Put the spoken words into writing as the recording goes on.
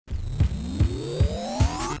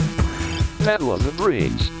Battle of the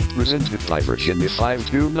Brains, presented by Virginia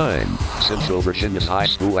 529, Central Virginia's high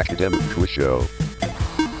school academic quiz show.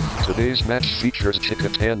 Today's match features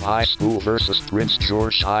Kecoughtan High School versus Prince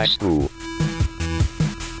George High School.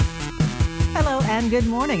 Hello and good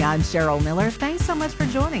morning. I'm Cheryl Miller. Thanks so much for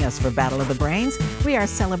joining us for Battle of the Brains. We are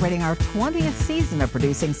celebrating our 20th season of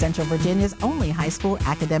producing Central Virginia's only high school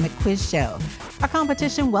academic quiz show. Our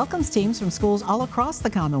competition welcomes teams from schools all across the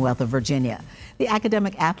Commonwealth of Virginia. The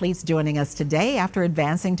academic athletes joining us today after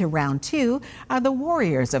advancing to round 2 are the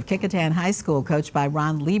Warriors of Kecoughtan High School, coached by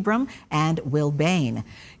Ron Liebram and Will Bain.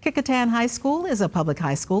 Kecoughtan High School is a public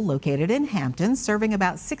high school located in Hampton, serving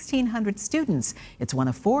about 1,600 students. It's one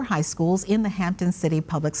of 4 high schools in the Hampton City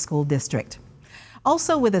Public School District.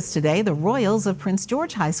 Also with us today, the Royals of Prince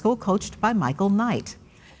George High School, coached by Michael Knight.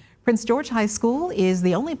 Prince George High School is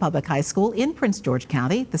the only public high school in Prince George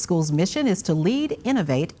County. The school's mission is to lead,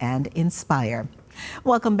 innovate, and inspire.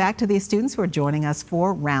 Welcome back to these students who are joining us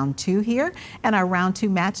for round 2 here. And our round 2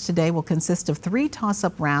 match today will consist of 3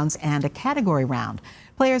 toss-up rounds and a category round.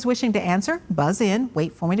 Players wishing to answer, buzz in,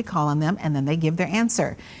 wait for me to call on them, and then they give their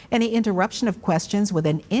answer. Any interruption of questions with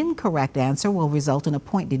an incorrect answer will result in a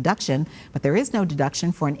point deduction, but there is no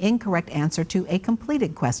deduction for an incorrect answer to a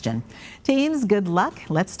completed question. Teams, good luck.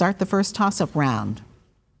 Let's start the first toss-up round.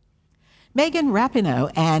 Megan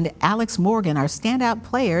Rapinoe and Alex Morgan are standout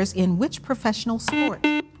players in which professional sport?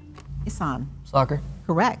 Isan. Soccer.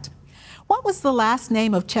 Correct. What was the last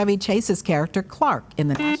name of Chevy Chase's character Clark in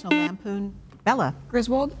the National Lampoon? Bella.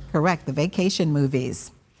 Griswold. Correct, the vacation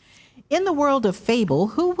movies. In the world of fable,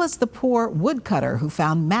 who was the poor woodcutter who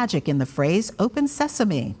found magic in the phrase "open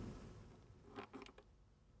sesame"?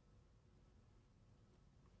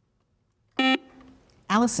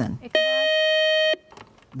 Allison. Ichabod.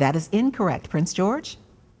 That is incorrect. Prince George?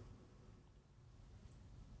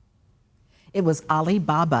 It was Ali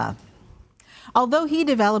Baba. Although he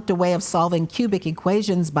developed a way of solving cubic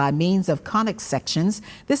equations by means of conic sections,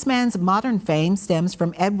 this man's modern fame stems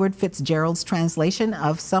from Edward Fitzgerald's translation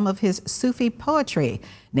of some of his Sufi poetry.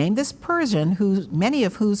 Name this Persian, many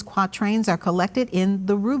of whose quatrains are collected in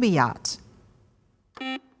the Rubaiyat.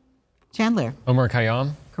 Chandler. Omar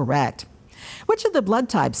Khayyam. Correct. Which of the blood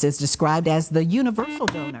types is described as the universal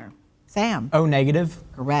donor? Sam. O negative.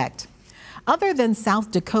 Correct. Other than South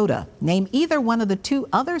Dakota, name either one of the 2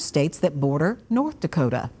 other states that border North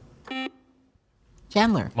Dakota.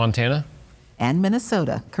 Chandler. Montana. And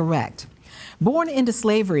Minnesota. Correct. Born into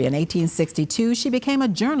slavery in 1862, she became a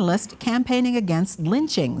journalist campaigning against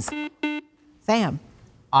lynchings. Sam.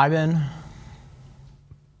 Ivan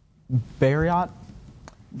Barriot.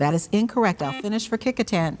 That is incorrect. I'll finish for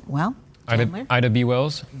Kecoughtan. Well, Chandler. Ida B.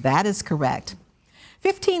 Wells. That is correct.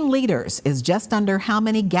 15 liters is just under how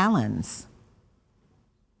many gallons?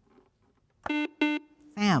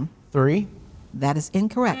 Sam. 3. That is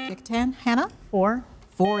incorrect. Kecoughtan. Hannah? 4.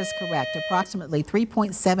 4 is correct. Approximately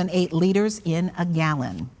 3.78 liters in a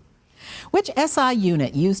gallon. Which SI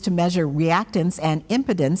unit used to measure reactance and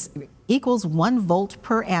impedance equals 1 volt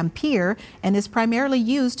per ampere and is primarily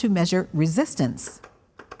used to measure resistance?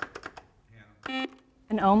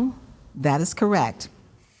 An ohm. That is correct.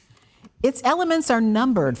 Its elements are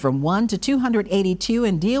numbered from 1 to 282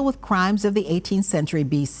 and deal with crimes of the 18th century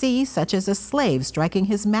BC, such as a slave striking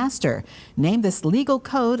his master. Name this legal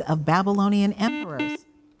code of Babylonian emperors.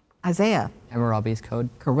 Isaiah. Hammurabi's Code.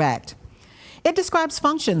 Correct. It describes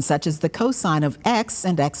functions such as the cosine of x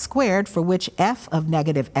and x squared, for which f of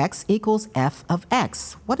negative x equals f of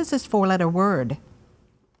x. What is this 4-letter word?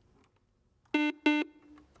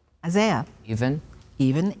 Isaiah. Even.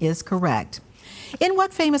 Even is correct. In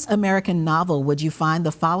what famous American novel would you find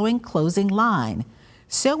the following closing line?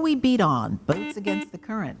 So we beat on, boats against the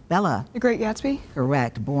current. Bella. The Great Gatsby.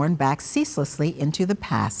 Correct. Borne back ceaselessly into the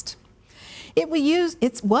past. It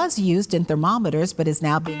was used in thermometers, but is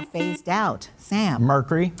now being phased out. Sam.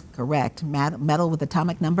 Mercury. Correct. Metal with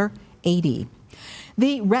atomic number 80.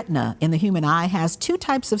 The retina in the human eye has 2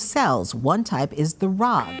 types of cells. One type is the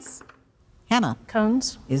rods. Hannah.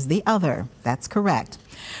 Cones. Is the other. That's correct.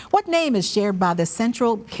 What name is shared by the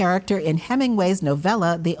central character in Hemingway's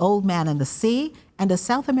novella, The Old Man and the Sea, and a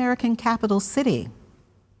South American capital city?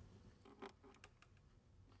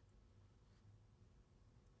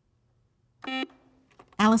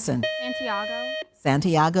 Allison. Santiago.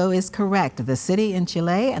 Santiago is correct. The city in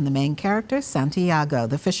Chile and the main character, Santiago,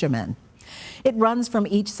 the fisherman. It runs from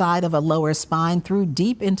each side of a lower spine through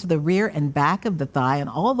deep into the rear and back of the thigh and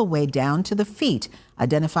all the way down to the feet.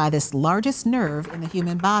 Identify this largest nerve in the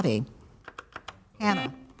human body.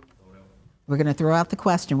 Hannah. We're going to throw out the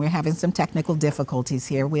question. We're having some technical difficulties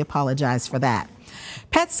here. We apologize for that.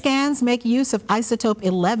 PET scans make use of isotope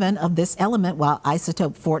 11 of this element, while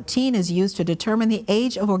isotope 14 is used to determine the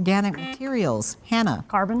age of organic materials. Hannah?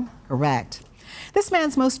 Carbon. Correct. This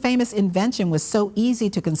man's most famous invention was so easy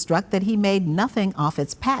to construct that he made nothing off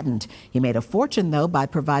its patent. He made a fortune, though, by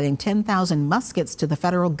providing 10,000 muskets to the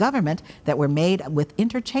federal government that were made with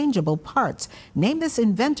interchangeable parts. Name this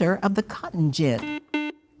inventor of the cotton gin.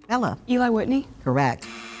 Ella? Eli Whitney. Correct.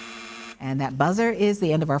 And that buzzer is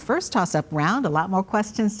the end of our first toss-up round. A lot more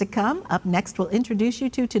questions to come. Up next, we'll introduce you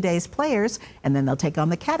to today's players, and then they'll take on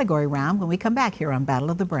the category round when we come back here on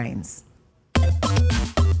Battle of the Brains.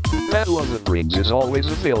 Battle of the Brains is always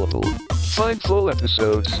available. Find full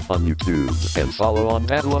episodes on YouTube and follow on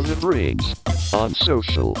Battle of the Brains on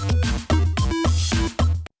social.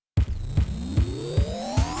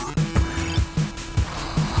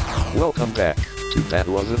 Welcome back to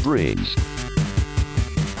Battle of the Brains.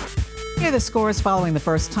 Here are the scores following the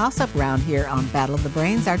first toss-up round here on Battle of the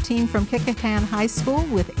Brains. Our team from Kecoughtan High School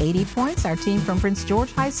with 80 points. Our team from Prince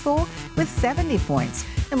George High School with 70 points.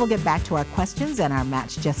 And we'll get back to our questions and our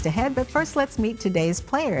match just ahead. But first, let's meet today's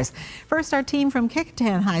players. First, our team from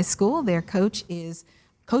Kecoughtan High School. Their coaches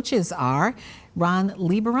are Ron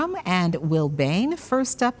Lieberum and Will Bain.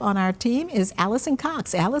 First up on our team is Allison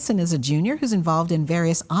Cox. Allison is a junior who's involved in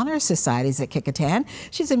various honor societies at Kecoughtan.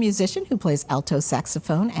 She's a musician who plays alto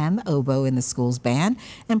saxophone and the oboe in the school's band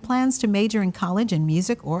and plans to major in college in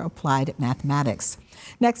music or applied mathematics.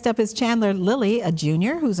 Next up is Chandler Lilly, a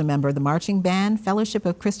junior who's a member of the marching band, Fellowship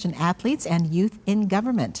of Christian Athletes, and Youth in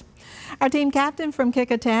Government. Our team captain from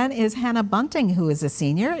Kecoughtan is Hannah Bunting, who is a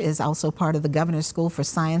senior, is also part of the Governor's School for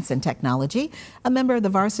Science and Technology, a member of the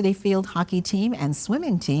varsity field hockey team and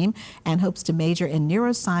swimming team, and hopes to major in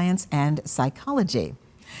neuroscience and psychology.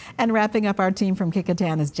 And wrapping up our team from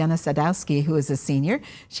Kecoughtan is Jenna Sadowski, who is a senior.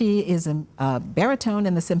 She is a baritone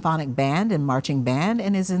in the symphonic band and marching band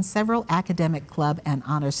and is in several academic club and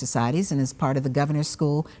honor societies and is part of the Governor's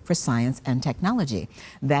School for Science and Technology.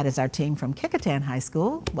 That is our team from Kecoughtan High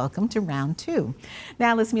School. Welcome to round two.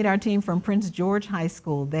 Now let's meet our team from Prince George High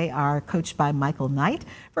School. They are coached by Michael Knight.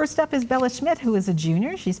 First up is Bella Schmidt, who is a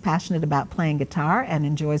junior. She's passionate about playing guitar and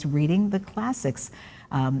enjoys reading the classics.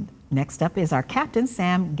 Next up is our captain,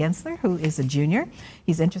 Sam Gensler, who is a junior.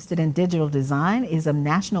 He's interested in digital design, is a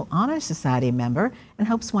National Honor Society member, and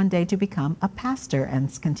hopes one day to become a pastor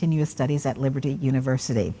and continue his studies at Liberty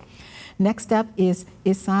University. Next up is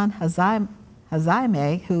Isan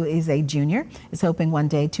Hazaime, who is a junior, is hoping one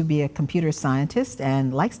day to be a computer scientist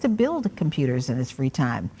and likes to build computers in his free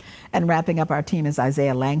time. And wrapping up our team is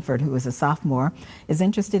Isaiah Langford, who is a sophomore, is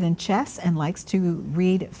interested in chess and likes to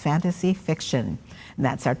read fantasy fiction. And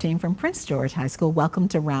that's our team from Prince George High School. Welcome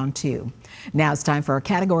to round two. Now it's time for our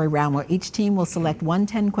category round where each team will select one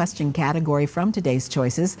 10-question category from today's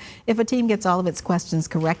choices. If a team gets all of its questions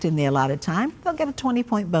correct in the allotted time, they'll get a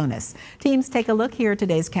 20-point bonus. Teams, take a look here at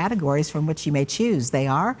today's categories from which you may choose. They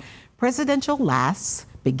are Presidential Lasts,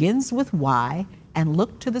 Begins with Y, and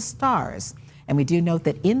Look to the Stars. And we do note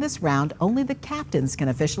that in this round, only the captains can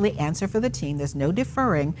officially answer for the team. There's no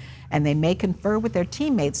deferring, and they may confer with their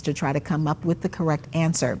teammates to try to come up with the correct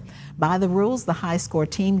answer. By the rules, the high-score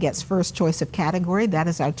team gets first choice of category. That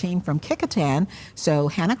is our team from Kecoughtan. So,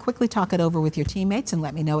 Hannah, quickly talk it over with your teammates and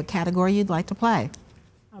let me know what category you'd like to play.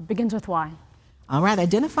 Begins with Y. All right,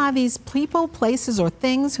 identify these people, places, or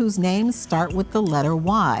things whose names start with the letter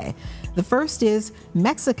Y. The first is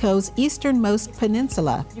Mexico's easternmost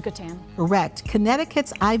peninsula. Yucatan. Correct.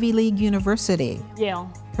 Connecticut's Ivy League University.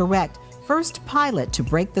 Yale. Correct. First pilot to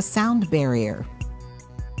break the sound barrier.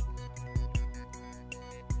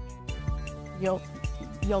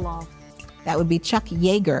 Yolov. That would be Chuck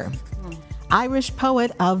Yeager. Irish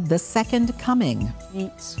poet of The Second Coming.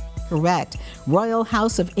 Yeats. Correct. Royal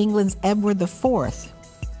House of England's Edward IV.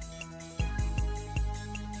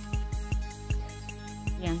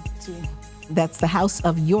 That's the House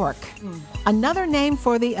of York. Another name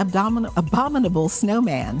for the abominable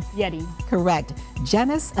snowman. Yeti. Correct.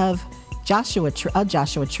 Genus of a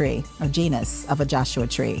Joshua tree, or genus of a Joshua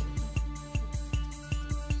tree.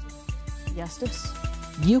 Yestus.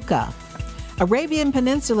 Yucca. Arabian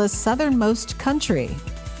Peninsula's southernmost country.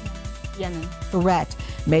 Yemen. Correct.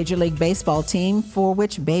 Major League Baseball team for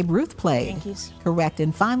which Babe Ruth played. Yankees. Correct.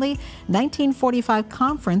 And finally, 1945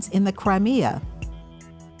 conference in the Crimea.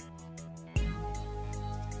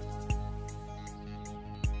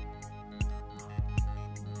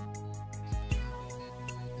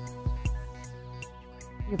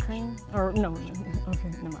 Ukraine? Or no, okay,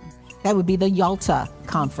 never mind. That would be the Yalta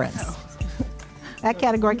Conference. That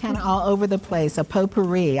category kind of all over the place, a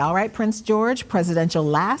potpourri. All right, Prince George, presidential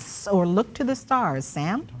lasts or look to the stars?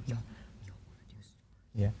 Sam?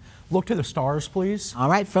 Yeah. Look to the stars, please. All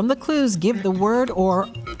right, from the clues, give the word or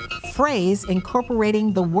phrase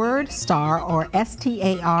incorporating the word star or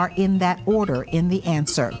STAR in that order in the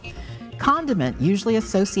answer. Condiment, usually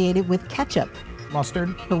associated with ketchup.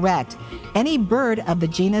 Mustard. Correct. Any bird of the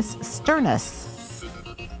genus Sturnus.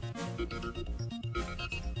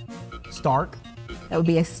 Stark. That would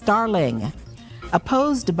be a starling.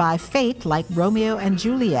 Opposed by fate, like Romeo and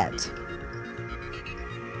Juliet.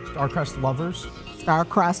 Star-crossed lovers.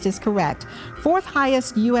 Star-crossed is correct. Fourth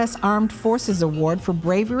highest U.S. Armed Forces award for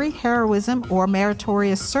bravery, heroism, or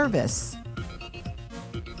meritorious service.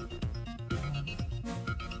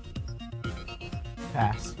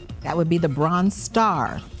 Pass. That would be the Bronze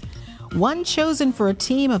Star. One chosen for a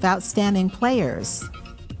team of outstanding players.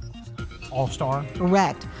 All-star.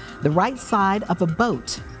 Correct. The right side of a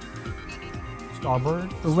boat.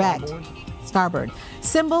 Starbird. Correct. Starboard. Starboard.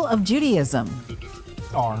 Symbol of Judaism.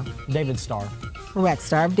 Star. David Star. Correct.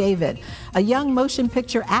 Star of David. A young motion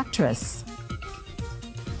picture actress.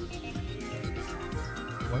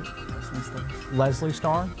 What? Leslie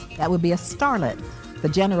Star. That would be a starlet, the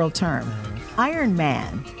general term. Iron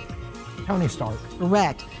Man. Tony Stark.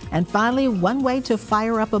 Correct. And finally, one way to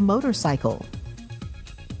fire up a motorcycle.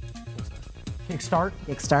 Kickstart.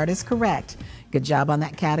 Kickstart is correct. Good job on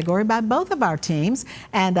that category by both of our teams.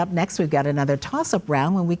 And up next, we've got another toss-up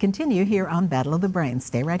round when we continue here on Battle of the Brains.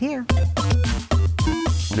 Stay right here.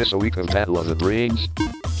 Miss a week of Battle of the Brains?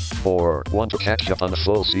 Or want to catch up on a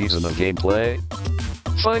full season of gameplay?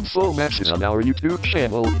 Find full matches on our YouTube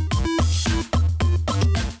channel.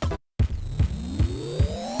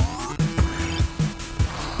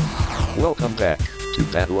 Welcome back to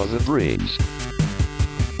Battle of the Brains.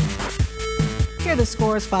 Here are the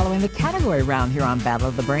scores following the category round here on Battle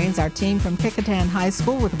of the Brains. Our team from Kecoughtan High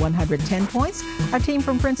School with 110 points. Our team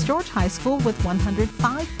from Prince George High School with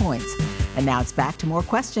 105 points. And now it's back to more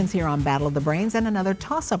questions here on Battle of the Brains and another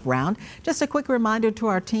toss-up round. Just a quick reminder to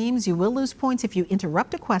our teams, you will lose points if you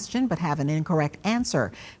interrupt a question but have an incorrect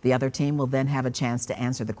answer. The other team will then have a chance to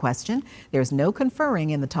answer the question. There's no conferring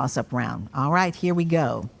in the toss-up round. All right, here we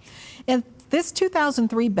go. And this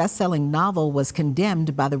 2003 best-selling novel was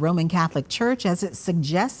condemned by the Roman Catholic Church as it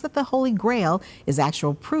suggests that the Holy Grail is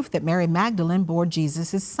actual proof that Mary Magdalene bore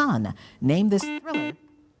Jesus' son. Name this thriller.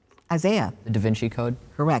 Isaiah. The Da Vinci Code.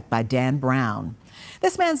 Correct, by Dan Brown.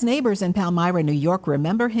 This man's neighbors in Palmyra, New York,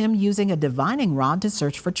 remember him using a divining rod to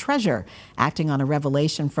search for treasure, acting on a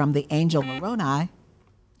revelation from the angel Moroni.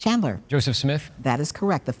 Chandler. Joseph Smith. That is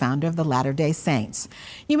correct, the founder of the Latter-day Saints.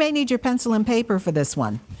 You may need your pencil and paper for this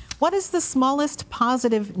one. What is the smallest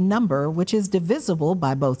positive number which is divisible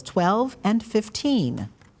by both 12 and 15?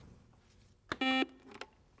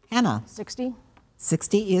 Hannah. 60.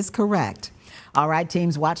 60 is correct. All right,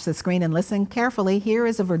 teams, watch the screen and listen carefully. Here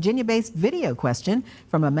is a Virginia-based video question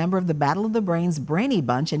from a member of the Battle of the Brains Brainy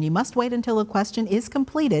Bunch, and you must wait until a question is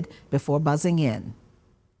completed before buzzing in.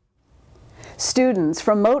 Students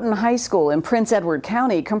from Moton High School in Prince Edward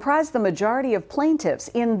County comprise the majority of plaintiffs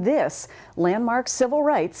in this landmark civil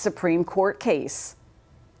rights Supreme Court case.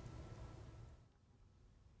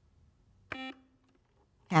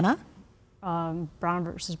 Hannah? Brown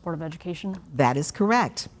versus Board of Education. That is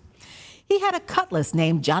correct. He had a cutlass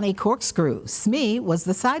named Johnny Corkscrew. Smee was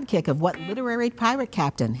the sidekick of what literary pirate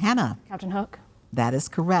captain? Hannah? Captain Hook. That is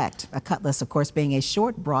correct. A cutlass, of course, being a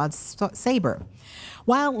short, broad saber.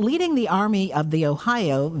 While leading the Army of the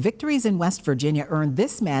Ohio, victories in West Virginia earned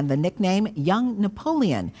this man the nickname Young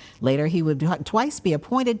Napoleon. Later, he would twice be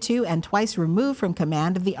appointed to and twice removed from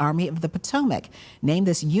command of the Army of the Potomac. Name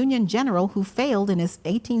this Union general who failed in his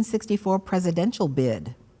 1864 presidential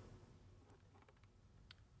bid.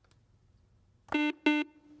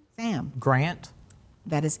 Sam. Grant.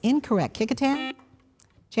 That is incorrect. Kecoughtan?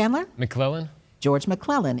 Chandler? McClellan. George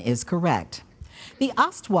McClellan is correct. The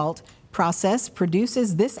Ostwald process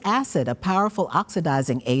produces this acid, a powerful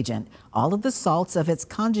oxidizing agent. All of the salts of its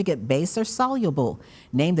conjugate base are soluble.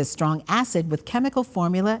 Name this strong acid with chemical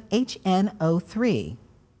formula HNO3.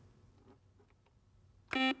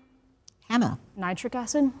 Hannah. Nitric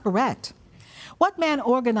acid. Correct. What man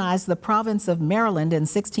organized the province of Maryland in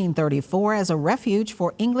 1634 as a refuge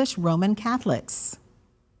for English Roman Catholics?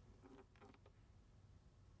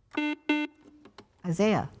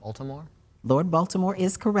 Isaiah. Baltimore. Lord Baltimore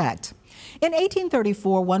is correct. In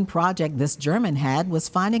 1834, one project this German had was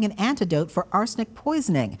finding an antidote for arsenic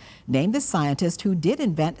poisoning. Name the scientist who did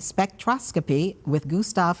invent spectroscopy with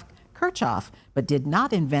Gustav Kirchhoff, but did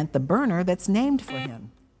not invent the burner that's named for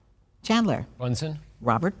him. Chandler. Bunsen.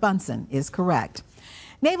 Robert Bunsen is correct.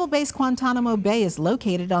 Naval Base Guantanamo Bay is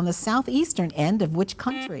located on the southeastern end of which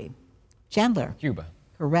country? Chandler. Cuba.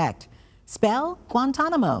 Correct. Spell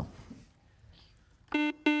Guantanamo.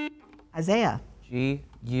 Isaiah.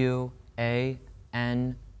 Guantanamo.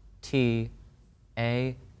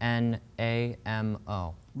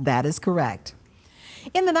 That is correct.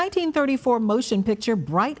 In the 1934 motion picture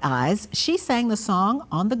Bright Eyes, she sang the song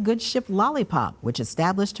On the Good Ship Lollipop, which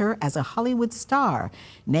established her as a Hollywood star.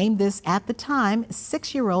 Named this, at the time,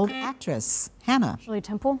 6-year-old actress. Hannah. Shirley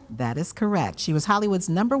Temple. That is correct. She was Hollywood's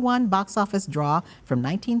 #1 box office draw from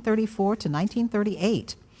 1934 to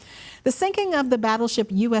 1938. The sinking of the battleship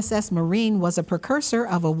USS Marine was a precursor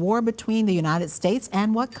of a war between the United States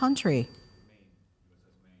and what country?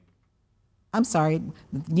 I'm sorry,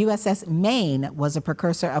 USS Maine was a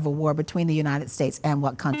precursor of a war between the United States and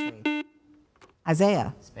what country?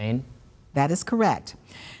 Isaiah. Spain. That is correct.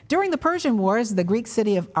 During the Persian Wars, the Greek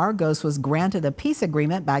city of Argos was granted a peace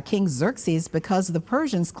agreement by King Xerxes because the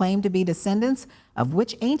Persians claimed to be descendants of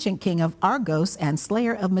which ancient king of Argos and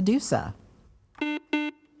slayer of Medusa?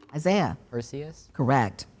 Isaiah. Perseus.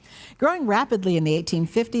 Correct. Growing rapidly in the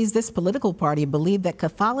 1850s, this political party believed that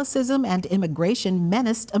Catholicism and immigration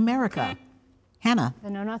menaced America. Hannah. The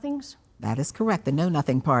Know-Nothings. That is correct, the Know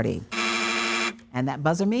Nothing Party. And that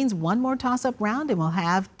buzzer means one more toss-up round, and we'll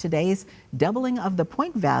have today's doubling of the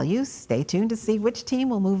point values. Stay tuned to see which team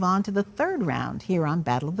will move on to the third round here on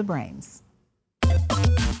Battle of the Brains.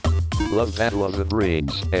 Love Battle of the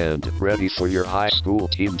Brains and ready for your high school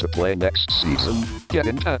team to play next season? Get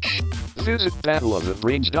in touch. Visit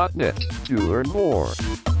battleofthebrains.net to learn more.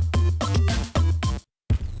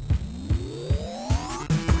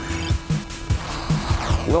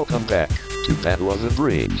 Welcome back to Battle of the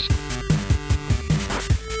Brains.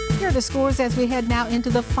 Here are the scores as we head now into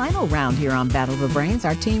the final round here on Battle of the Brains.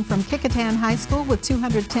 Our team from Kecoughtan High School with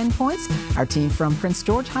 210 points. Our team from Prince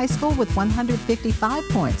George High School with 155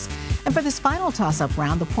 points. And for this final toss-up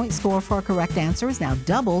round, the point score for a correct answer is now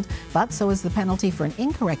doubled, but so is the penalty for an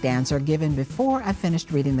incorrect answer given before I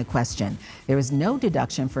finished reading the question. There is no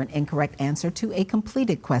deduction for an incorrect answer to a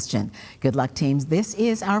completed question. Good luck, teams. This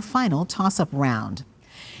is our final toss-up round.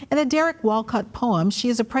 In a Derek Walcott poem, she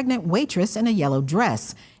is a pregnant waitress in a yellow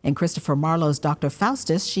dress. In Christopher Marlowe's Dr.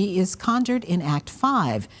 Faustus, she is conjured in Act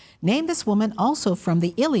 5. Name this woman also from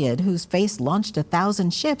the Iliad, whose face launched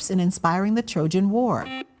 1,000 ships in inspiring the Trojan War.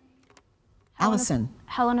 Allison.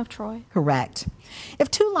 Helen of Troy. Correct. If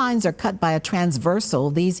two lines are cut by a transversal,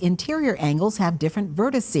 these interior angles have different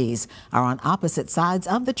vertices, are on opposite sides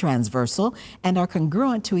of the transversal, and are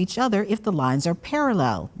congruent to each other if the lines are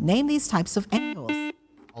parallel. Name these types of angles.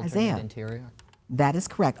 Isaiah. Interior. That is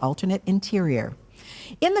correct. Alternate interior.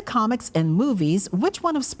 In the comics and movies, which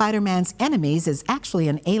one of Spider-Man's enemies is actually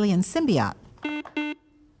an alien symbiote?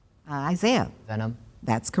 Isaiah. Venom.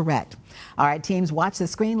 That's correct. All right, teams, watch the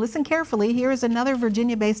screen. Listen carefully. Here is another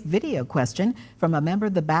Virginia-based video question from a member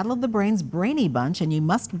of the Battle of the Brains Brainy Bunch, and you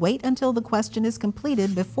must wait until the question is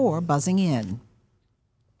completed before buzzing in.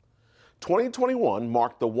 2021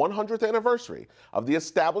 marked the 100th anniversary of the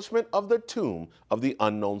establishment of the Tomb of the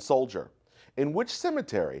Unknown Soldier. In which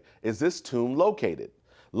cemetery is this tomb located?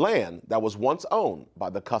 Land that was once owned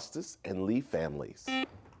by the Custis and Lee families.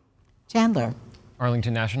 Chandler.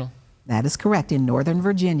 Arlington National. That is correct, in Northern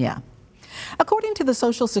Virginia. According to the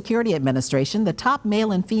Social Security Administration, the top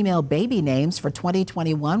male and female baby names for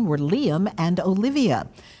 2021 were Liam and Olivia.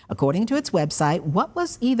 According to its website, what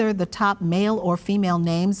was either the top male or female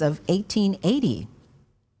names of 1880?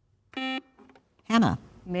 Hannah.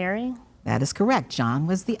 Mary. That is correct. John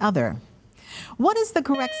was the other. What is the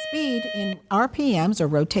correct speed in RPMs or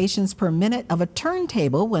rotations per minute of a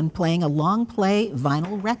turntable when playing a long play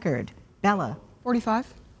vinyl record? Bella.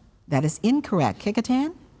 45. That is incorrect.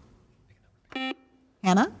 Kecoughtan?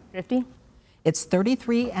 Hannah? 50. It's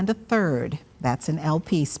 33 1/3. That's an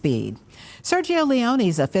LP speed. Sergio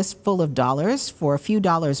Leone's A Fistful of Dollars, For a Few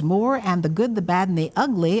Dollars More, and The Good, the Bad, and the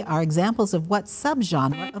Ugly are examples of what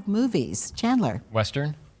subgenre of movies? Chandler?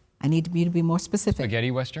 Western. I need you to be more specific.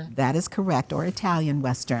 Spaghetti Western. That is correct, or Italian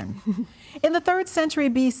Western. In the 3rd century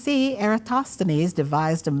BC, Eratosthenes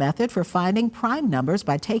devised a method for finding prime numbers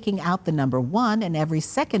by taking out the number 1 and every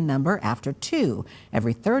second number after 2,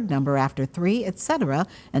 every third number after 3, etc.,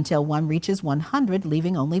 until one reaches 100,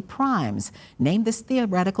 leaving only primes. Name this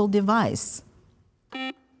theoretical device.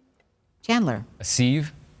 Chandler. A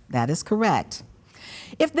sieve. That is correct.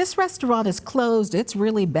 If this restaurant is closed, it's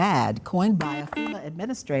really bad, coined by a FEMA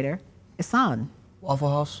administrator. Isan. Waffle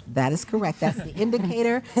House. That is correct. That's the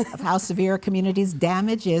indicator of how severe a community's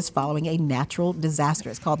damage is following a natural disaster.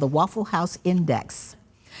 It's called the Waffle House Index.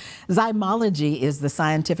 Zymology is the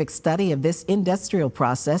scientific study of this industrial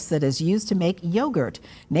process that is used to make yogurt.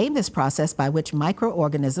 Name this process by which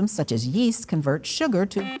microorganisms such as yeast convert sugar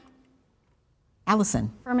to...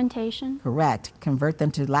 Allison. Fermentation. Correct. Convert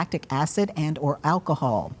them to lactic acid and or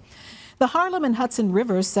alcohol. The Harlem and Hudson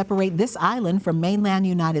rivers separate this island from mainland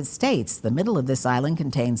United States. The middle of this island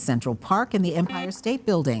contains Central Park and the Empire State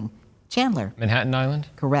Building. Chandler. Manhattan Island.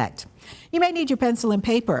 Correct. You may need your pencil and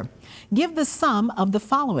paper. Give the sum of the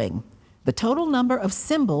following: the total number of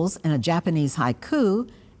symbols in a Japanese haiku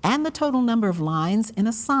and the total number of lines in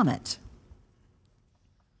a sonnet.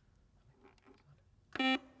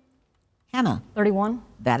 Hannah. 31.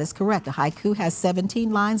 That is correct. A haiku has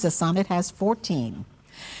 17 lines, a sonnet has 14.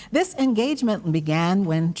 This engagement began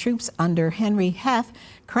when troops under Henry Heth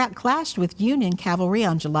clashed with Union cavalry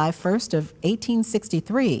on July 1st of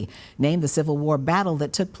 1863, named the Civil War battle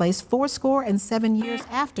that took place 77 years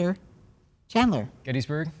after. Chandler.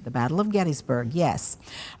 Gettysburg. The Battle of Gettysburg, yes.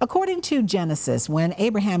 According to Genesis, when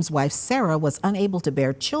Abraham's wife Sarah was unable to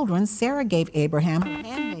bear children, Sarah gave Abraham her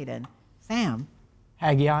handmaiden. Sam.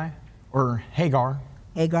 Haggai or Hagar.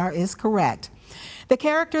 Hagar is correct. The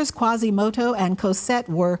characters Quasimodo and Cosette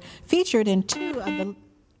were featured in two of the...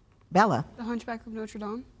 Bella. The Hunchback of Notre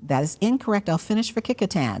Dame. That is incorrect. I'll finish for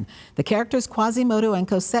Kecoughtan. The characters Quasimodo and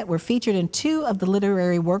Cosette were featured in two of the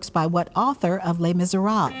literary works by what author of Les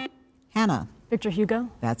Miserables? Hannah. Victor Hugo.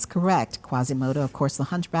 That's correct. Quasimodo, of course, the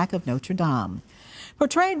Hunchback of Notre Dame.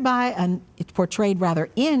 Portrayed in a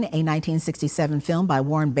 1967 film by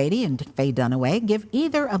Warren Beatty and Faye Dunaway, give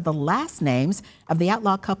either of the last names of the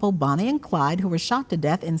outlaw couple Bonnie and Clyde who were shot to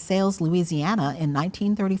death in Sales, Louisiana in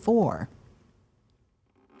 1934.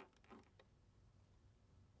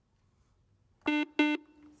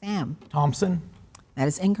 Sam. Thompson. That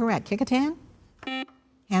is incorrect. Kecoughtan?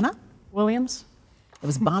 Hannah? Williams. It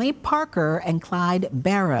was Bonnie Parker and Clyde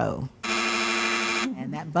Barrow.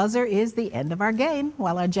 And that buzzer is the end of our game.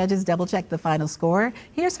 While our judges double check the final score,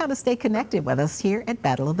 here's how to stay connected with us here at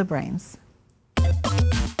Battle of the Brains.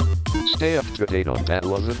 Stay up to date on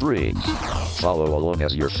Battle of the Brains. Follow along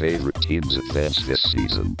as your favorite teams advance this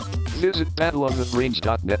season. Visit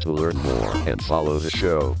battleofthebrains.net to learn more and follow the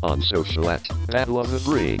show on social at Battle of the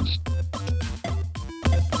Brains.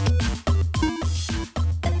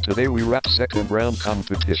 Today we wrap second round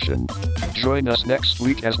competition. Join us next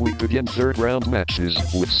week as we begin third round matches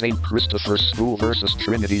with St. Christopher's School versus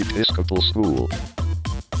Trinity Episcopal School.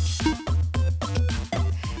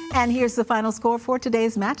 And here's the final score for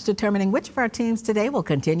today's match, determining which of our teams today will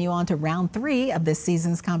continue on to round 3 of this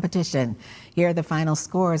season's competition. Here are the final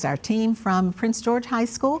scores. Our team from Prince George High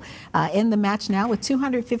School in the match now with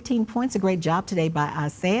 215 points. A great job today by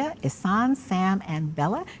Isaiah, Isan, Sam, and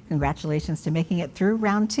Bella. Congratulations to making it through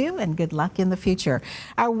round 2 and good luck in the future.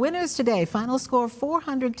 Our winners today, final score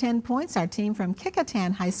 410 points. Our team from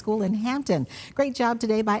Kecoughtan High School in Hampton. Great job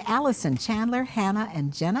today by Allison, Chandler, Hannah,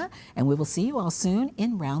 and Jenna. And we will see you all soon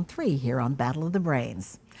in round 3 here on Battle of the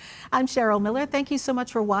Brains. I'm Cheryl Miller. Thank you so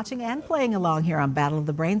much for watching and playing along here on Battle of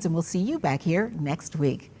the Brains, and we'll see you back here next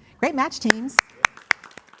week. Great match, teams.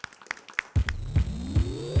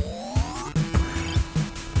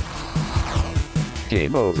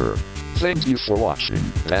 Game over. Thank you for watching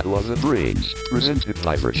Battle of the Brains, presented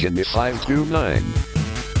by Virginia 529.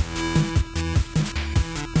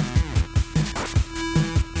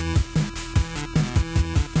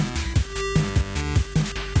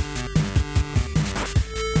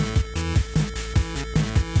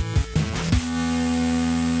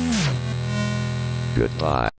 Goodbye.